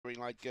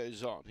green light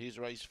goes on. Here's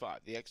race 5,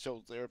 the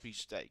Excel Therapy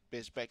Stake.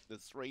 Best back the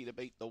 3 to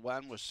beat the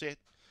 1 was set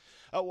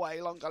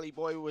away. Long Gully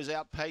Boy was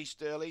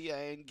outpaced early,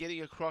 and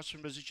getting across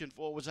from position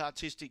 4 was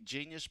Artistic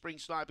Genius. Spring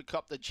Sniper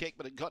copped the check,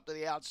 but it got to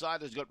the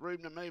outside. Has got room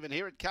to move, and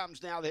here it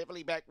comes now, the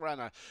heavily back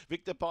runner.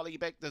 Victor Polly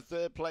back to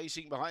third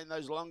placing behind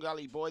those Long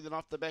Gully Boy. Then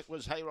off the back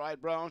was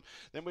Hayride Brown.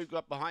 Then we've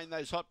got behind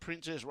those Hot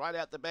Princess. Right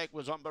out the back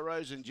was Omber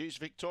Rose and Juice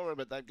Victoria,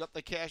 but they've got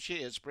the cash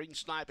here. Spring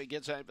Sniper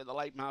gets over the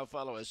late male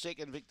follower.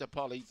 Second, Victor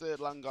Polly. Third,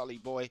 Long Gully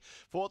Boy.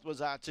 Fourth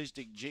was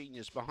Artistic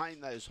Genius.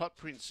 Behind those, Hot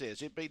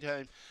Princess. It beat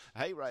home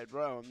Hayride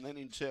Brown. Then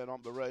in turn,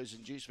 Omber Rose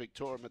and Juice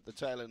Victoria at the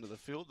tail end of the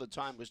field. The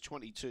time was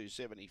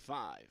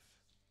 22.75.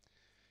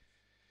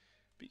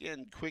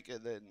 Began quicker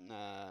than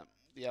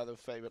the other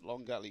favourite,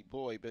 Long Gully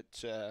Boy, but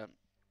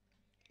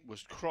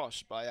was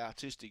crossed by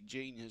Artistic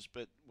Genius,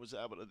 but was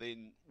able to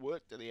then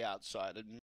work to the outside and